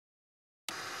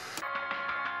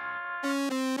Hey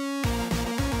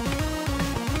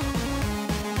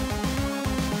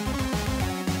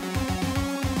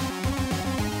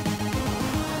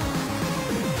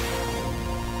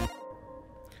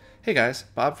guys,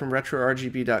 Bob from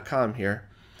RetroRGB.com here.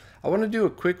 I want to do a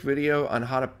quick video on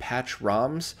how to patch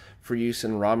ROMs for use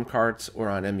in ROM carts or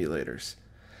on emulators.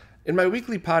 In my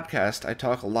weekly podcast, I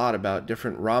talk a lot about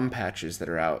different ROM patches that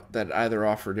are out that either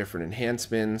offer different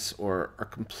enhancements or are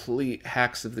complete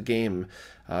hacks of the game,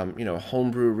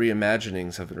 homebrew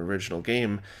reimaginings of an original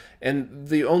game, and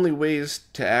the only ways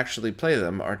to actually play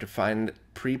them are to find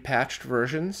pre-patched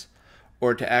versions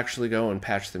or to actually go and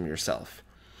patch them yourself.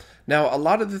 Now, a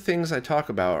lot of the things I talk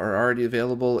about are already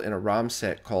available in a ROM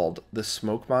set called the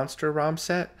Smoke Monster ROM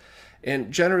set.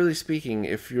 And generally speaking,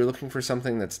 if you're looking for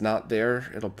something that's not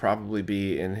there, it'll probably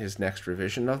be in his next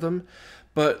revision of them.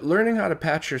 But learning how to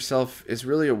patch yourself is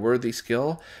really a worthy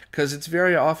skill, because it's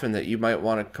very often that you might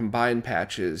want to combine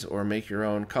patches or make your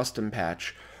own custom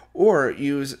patch, or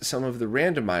use some of the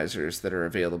randomizers that are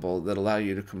available that allow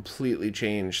you to completely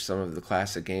change some of the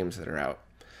classic games that are out.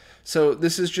 So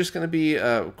this is just going to be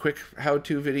a quick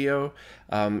how-to video.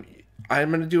 I'm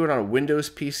going to do it on a Windows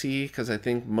PC because I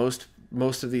think most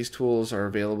of these tools are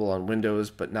available on Windows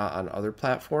but not on other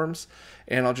platforms,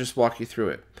 and I'll just walk you through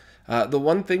it. The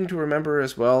one thing to remember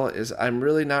as well is I'm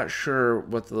really not sure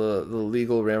what the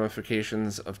legal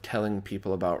ramifications of telling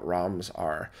people about ROMs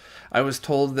are. I was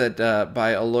told that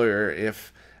by a lawyer,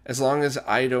 as long as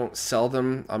I don't sell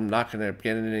them, I'm not going to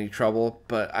get in any trouble,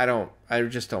 but I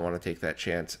just don't want to take that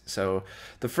chance. So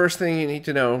the first thing you need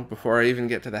to know before I even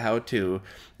get to the how-to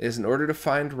is, in order to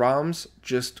find ROMs,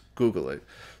 just Google it.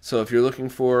 So if you're looking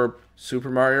for Super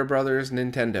Mario Brothers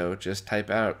Nintendo, just type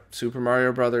out Super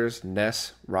Mario Brothers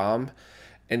NES ROM,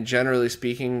 and generally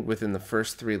speaking, within the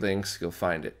first 3 links, you'll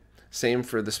find it. Same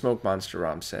for the Smoke Monster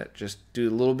ROM set. Just do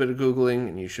a little bit of Googling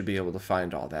and you should be able to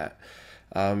find all that.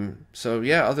 So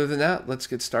yeah, other than that, let's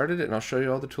get started and I'll show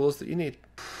you all the tools that you need.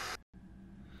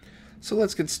 So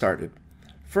let's get started.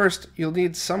 First, you'll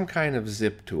need some kind of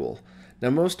zip tool. Now,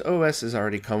 most OSs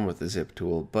already come with a zip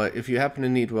tool, but if you happen to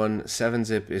need one,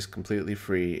 7-zip is completely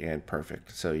free and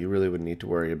perfect, so you really wouldn't need to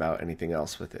worry about anything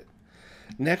else with it.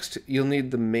 Next, you'll need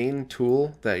the main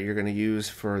tool that you're going to use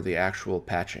for the actual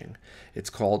patching. It's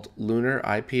called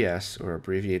LunarIPS, or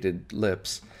abbreviated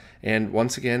LIPS, and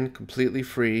once again, completely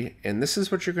free, and this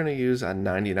is what you're going to use on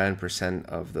 99%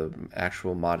 of the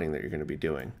actual modding that you're going to be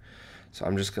doing. So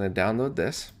I'm just going to download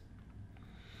this,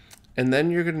 and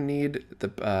then you're going to need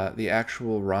the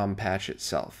actual ROM patch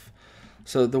itself.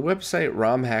 So the website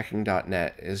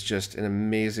romhackingnet is just an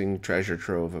amazing treasure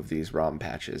trove of these ROM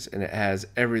patches, and it has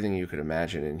everything you could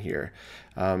imagine in here.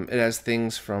 It has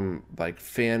things from like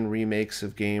fan remakes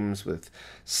of games with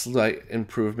slight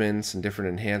improvements and different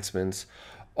enhancements,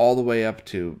 all the way up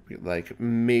to like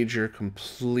major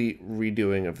complete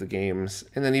redoing of the games,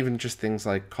 and then even just things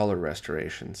like color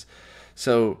restorations.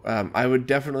 So I would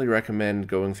definitely recommend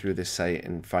going through this site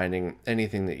and finding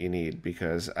anything that you need,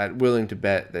 because I'm willing to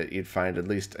bet that you'd find at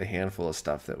least a handful of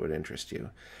stuff that would interest you.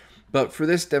 But for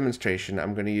this demonstration,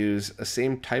 I'm going to use a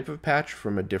same type of patch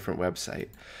from a different website.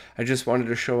 I just wanted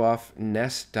to show off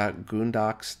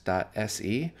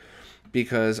nes.goondocs.se,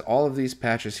 because all of these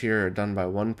patches here are done by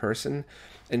one person,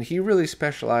 and he really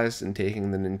specialized in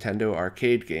taking the Nintendo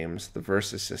arcade games, the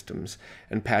Versus systems,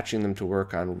 and patching them to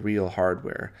work on real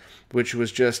hardware, which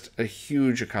was just a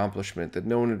huge accomplishment that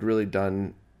no one had really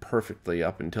done perfectly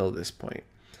up until this point.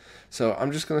 So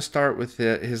I'm just going to start with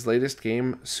his latest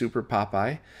game, Super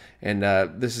Popeye, and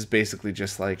this is basically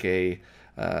just like a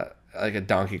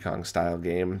Donkey Kong style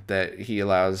game that he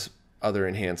allows other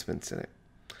enhancements in it.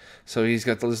 So he's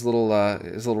got this his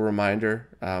little reminder.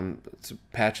 It's a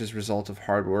patch's result of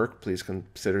hard work. Please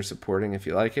consider supporting if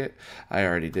you like it. I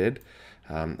already did.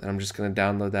 And I'm just going to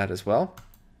download that as well.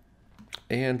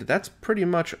 And that's pretty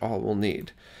much all we'll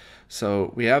need.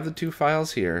 So we have the 2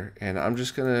 files here, and I'm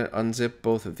just going to unzip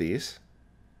both of these.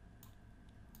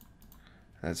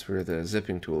 That's where the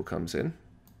zipping tool comes in.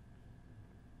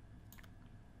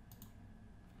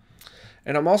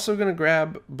 And I'm also going to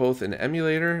grab both an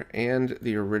emulator and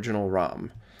the original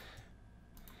ROM.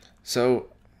 So,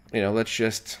 I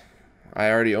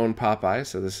already own Popeye,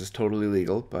 so this is totally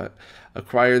legal, but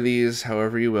acquire these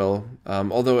however you will.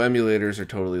 Although emulators are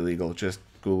totally legal, just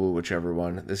Google whichever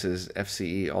one. This is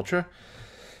FCE Ultra.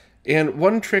 And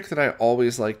one trick that I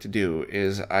always like to do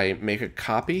is I make a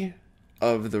copy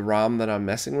of the ROM that I'm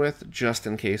messing with, just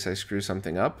in case I screw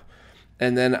something up,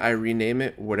 and then I rename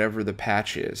it whatever the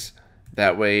patch is.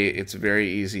 That way it's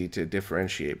very easy to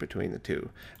differentiate between the two.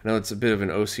 I know it's a bit of an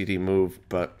OCD move,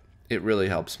 but it really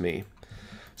helps me.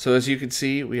 So as you can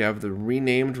see, we have the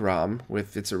renamed ROM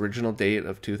with its original date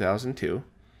of 2002.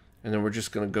 And then we're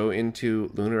just going to go into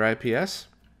LunarIPS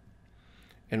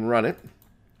and run it.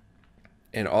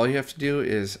 And all you have to do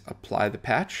is apply the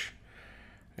patch.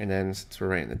 And then since we're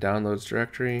right in the downloads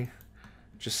directory,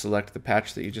 just select the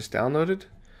patch that you just downloaded.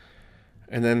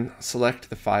 And then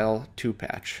select the file to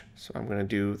patch. So I'm going to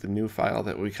do the new file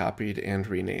that we copied and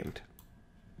renamed.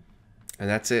 And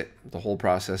that's it. The whole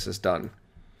process is done.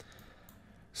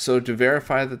 So to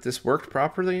verify that this worked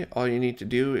properly, all you need to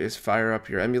do is fire up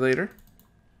your emulator.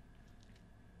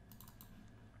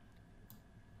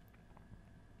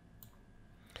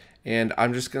 And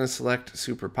I'm just going to select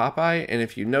Super Popeye, and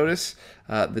if you notice,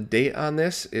 the date on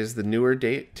this is the newer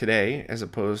date today as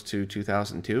opposed to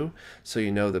 2002, so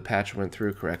you know the patch went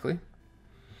through correctly.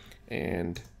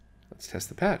 And let's test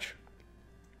the patch.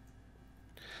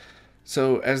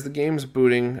 So as the game's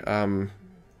booting,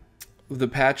 the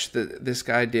patch that this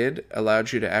guy did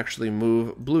allowed you to actually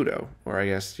move Bluto, or I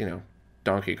guess, you know,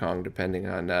 Donkey Kong, depending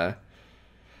on...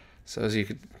 So as you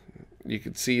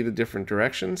could see the different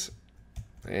directions,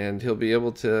 and he'll be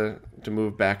able to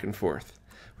move back and forth,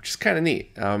 which is kind of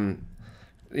neat.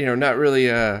 You know, not really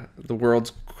the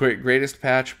world's greatest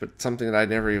patch, but something that I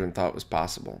never even thought was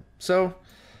possible. So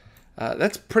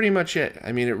that's pretty much it.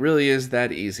 I mean, it really is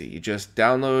that easy. You just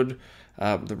download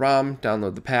the ROM,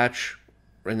 download the patch,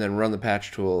 and then run the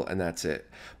patch tool, and that's it.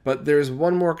 But there's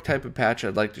one more type of patch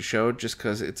I'd like to show just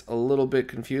because it's a little bit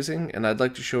confusing, and I'd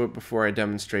like to show it before I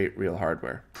demonstrate real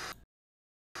hardware.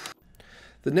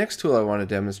 The next tool I want to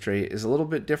demonstrate is a little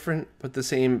bit different, but the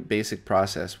same basic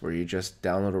process where you just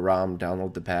download a ROM,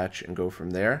 download the patch, and go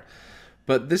from there.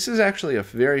 But this is actually a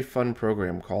very fun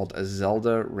program called a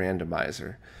Zelda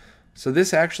Randomizer. So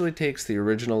this actually takes the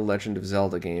original Legend of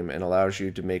Zelda game and allows you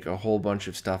to make a whole bunch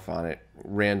of stuff on it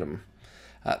random.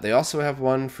 They also have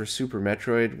one for Super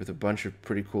Metroid with a bunch of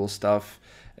pretty cool stuff,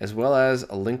 as well as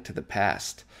a Link to the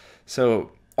Past.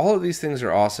 So all of these things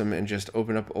are awesome and just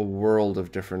open up a world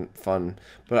of different fun.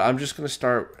 But I'm just going to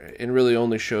start and really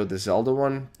only show the Zelda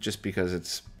one just because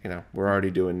it's, you know, we're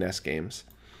already doing NES games.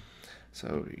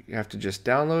 So you have to just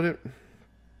download it.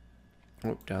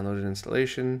 Oh, downloaded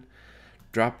installation.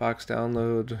 Dropbox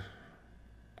download.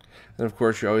 And of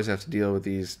course you always have to deal with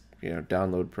these, you know,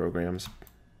 download programs.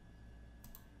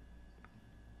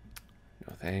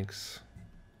 No thanks.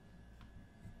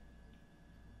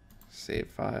 Save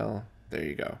file. There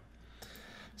you go.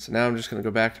 So now I'm just going to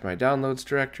go back to my downloads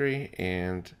directory,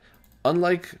 and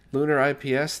unlike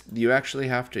LunarIPS, you actually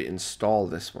have to install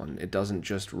this one. It doesn't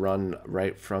just run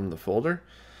right from the folder,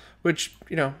 which,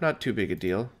 you know, not too big a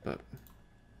deal, but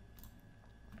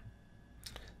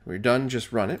when you're done,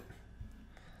 just run it.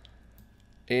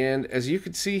 And as you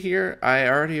can see here, I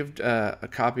already have a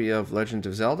copy of Legend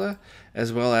of Zelda,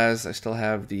 as well as I still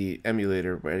have the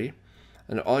emulator ready.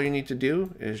 And all you need to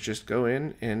do is just go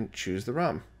in and choose the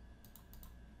ROM.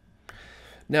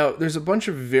 Now, there's a bunch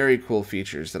of very cool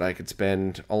features that I could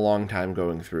spend a long time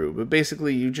going through, but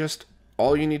basically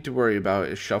all you need to worry about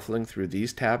is shuffling through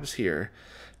these tabs here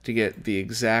to get the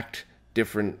exact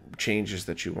different changes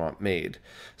that you want made.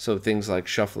 So things like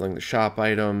shuffling the shop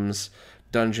items,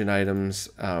 dungeon items,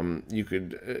 you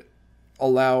could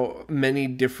allow many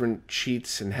different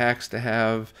cheats and hacks to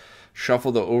have,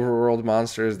 shuffle the overworld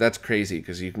monsters. That's crazy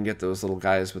because you can get those little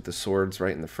guys with the swords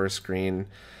right in the first screen.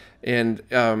 And,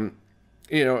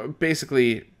 you know,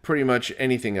 basically pretty much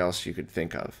anything else you could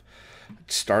think of.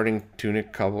 Starting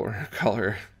tunic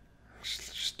color,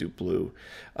 just do blue.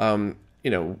 You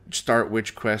know, start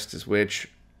which quest is which,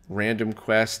 random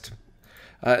quest.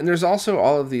 And there's also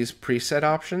all of these preset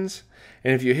options.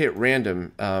 And if you hit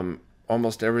random,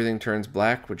 almost everything turns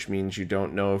black, which means you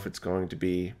don't know if it's going to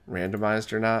be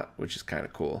randomized or not, which is kind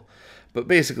of cool. But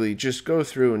basically, just go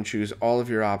through and choose all of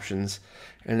your options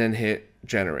and then hit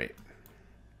generate.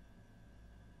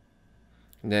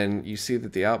 And then you see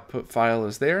that the output file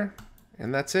is there,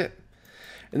 and that's it.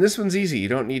 And this one's easy. You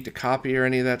don't need to copy or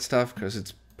any of that stuff because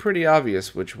it's pretty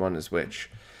obvious which one is which.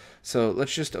 So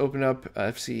let's just open up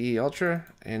FCE Ultra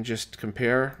and just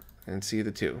compare and see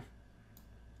the two.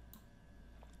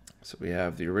 So we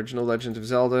have the original Legend of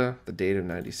Zelda, the date of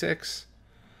 96,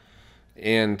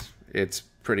 and it's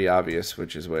pretty obvious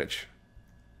which is which.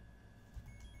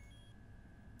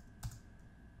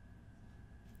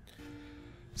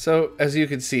 So as you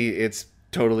can see, it's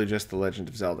totally just the Legend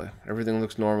of Zelda. Everything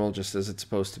looks normal, just as it's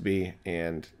supposed to be,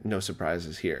 and no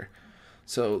surprises here.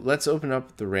 So let's open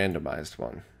up the randomized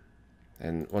one.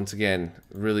 And once again,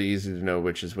 really easy to know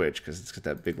which is which because it's got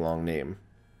that big long name.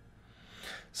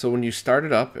 So when you start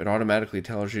it up, it automatically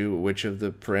tells you which of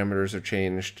the parameters are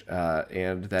changed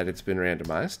and that it's been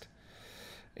randomized.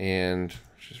 and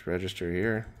just register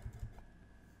here.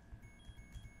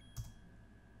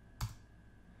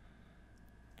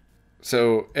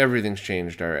 So everything's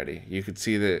changed already. You could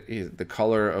see that the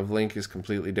color of Link is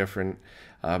completely different.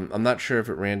 I'm not sure if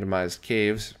it randomized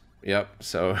caves. Yep,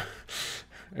 so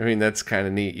I mean, that's kind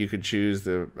of neat. You could choose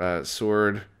the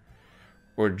sword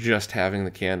or just having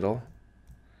the candle.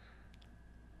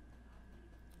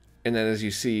 And then as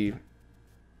you see,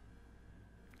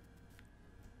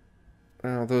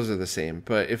 well, those are the same.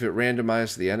 But if it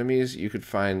randomized the enemies, you could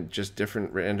find just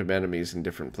different random enemies in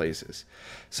different places.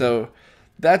 So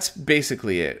that's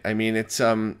basically it. I mean, it's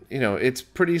it's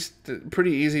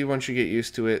pretty easy once you get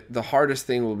used to it. The hardest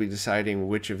thing will be deciding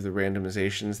which of the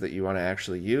randomizations that you want to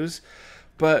actually use.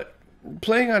 But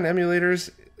playing on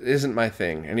emulators isn't my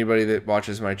thing. Anybody that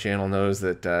watches my channel knows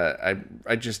that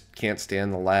I just can't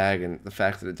stand the lag and the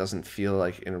fact that it doesn't feel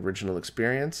like an original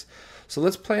experience. So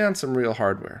let's play on some real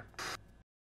hardware.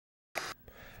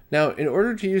 Now, in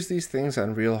order to use these things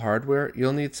on real hardware,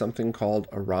 you'll need something called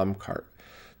a ROM cart.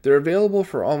 They're available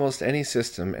for almost any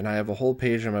system, and I have a whole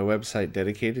page on my website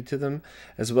dedicated to them,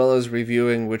 as well as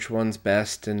reviewing which one's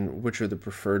best and which are the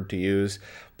preferred to use.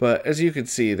 But as you can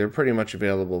see, they're pretty much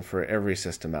available for every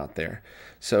system out there.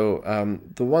 So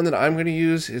the one that I'm going to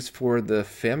use is for the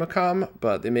Famicom,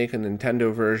 but they make a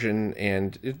Nintendo version,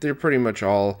 and they're pretty much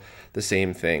all the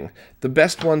same thing. The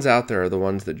best ones out there are the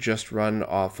ones that just run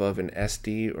off of an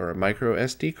SD or a micro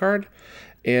SD card.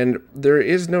 And there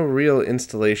is no real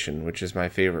installation, which is my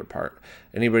favorite part.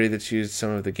 Anybody that's used some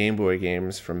of the Game Boy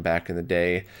games from back in the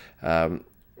day,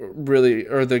 really,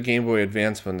 or the Game Boy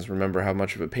Advance ones, remember how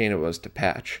much of a pain it was to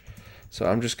patch. So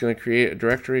I'm just going to create a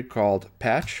directory called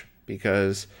patch,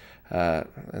 because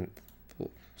and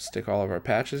we'll stick all of our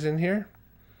patches in here,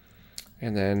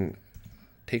 and then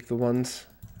take the ones,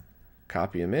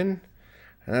 copy them in,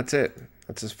 and that's it.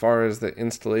 That's as far as the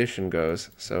installation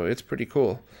goes. So it's pretty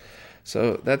cool.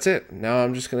 So that's it. Now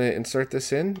I'm just going to insert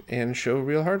this in and show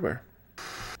real hardware.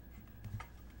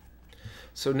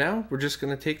 So now we're just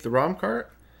going to take the ROM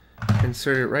cart,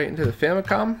 insert it right into the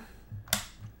Famicom,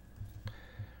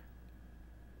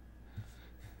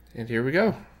 and here we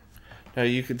go. Now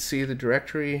you can see the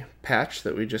directory patch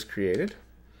that we just created,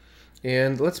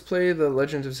 and let's play the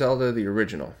Legend of Zelda, the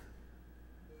original.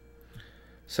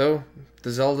 So the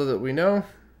Zelda that we know,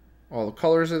 all the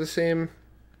colors are the same.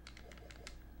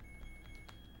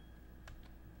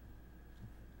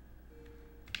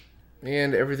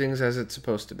 And everything's as it's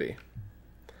supposed to be.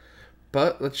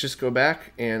 But let's just go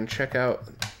back and check out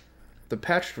the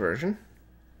patched version.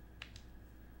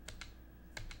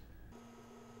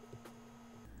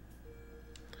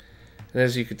 And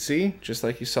as you can see, just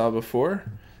like you saw before,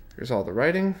 there's all the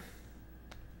writing.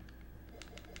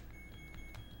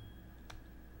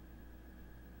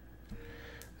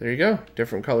 There you go,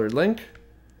 different colored Link.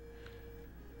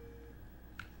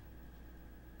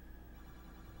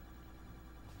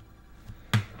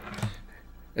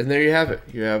 And there you have it.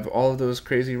 You have all of those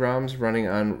crazy ROMs running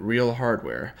on real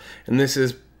hardware. And this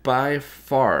is by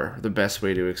far the best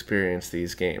way to experience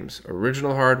these games.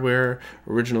 Original hardware,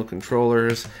 original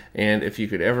controllers, and if you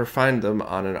could ever find them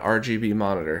on an RGB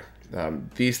monitor.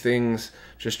 These things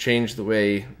just change the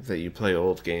way that you play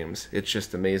old games. It's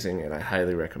just amazing, and I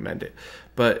highly recommend it.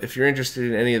 But if you're interested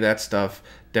in any of that stuff,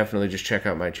 definitely just check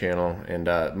out my channel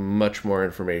and much more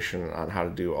information on how to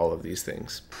do all of these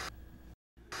things.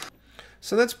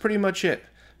 So that's pretty much it.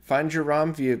 Find your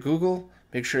ROM via Google,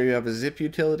 make sure you have a zip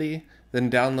utility,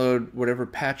 then download whatever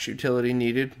patch utility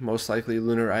needed, most likely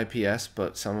LunarIPS,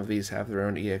 but some of these have their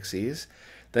own EXEs.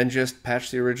 Then just patch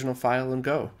the original file and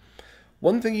go.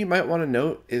 One thing you might want to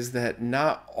note is that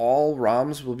not all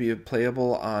ROMs will be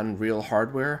playable on real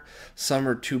hardware. Some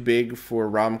are too big for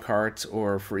ROM carts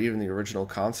or for even the original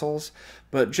consoles,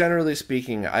 but generally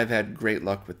speaking, I've had great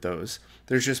luck with those.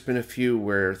 There's just been a few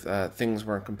where things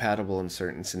weren't compatible in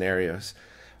certain scenarios.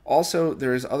 Also,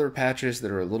 there's other patches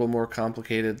that are a little more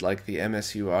complicated, like the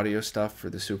MSU audio stuff for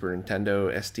the Super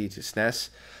Nintendo SD to SNES,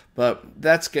 but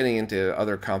that's getting into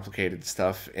other complicated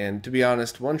stuff, and to be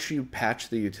honest, once you patch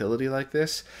the utility like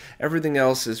this, everything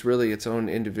else is really its own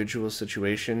individual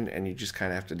situation, and you just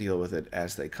kind of have to deal with it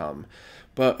as they come.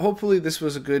 But hopefully this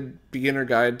was a good beginner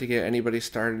guide to get anybody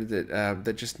started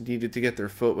that just needed to get their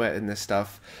foot wet in this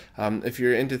stuff. If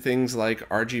you're into things like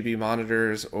RGB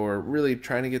monitors or really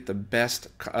trying to get the best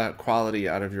quality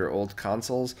out of your old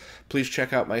consoles, please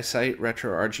check out my site,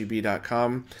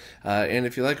 RetroRGB.com. And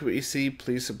if you like what you see,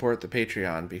 please support the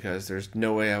Patreon, because there's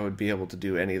no way I would be able to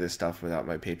do any of this stuff without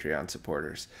my Patreon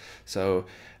supporters. So,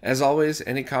 as always,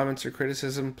 any comments or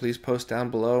criticism, please post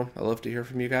down below. I'd love to hear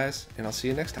from you guys, and I'll see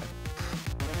you next time.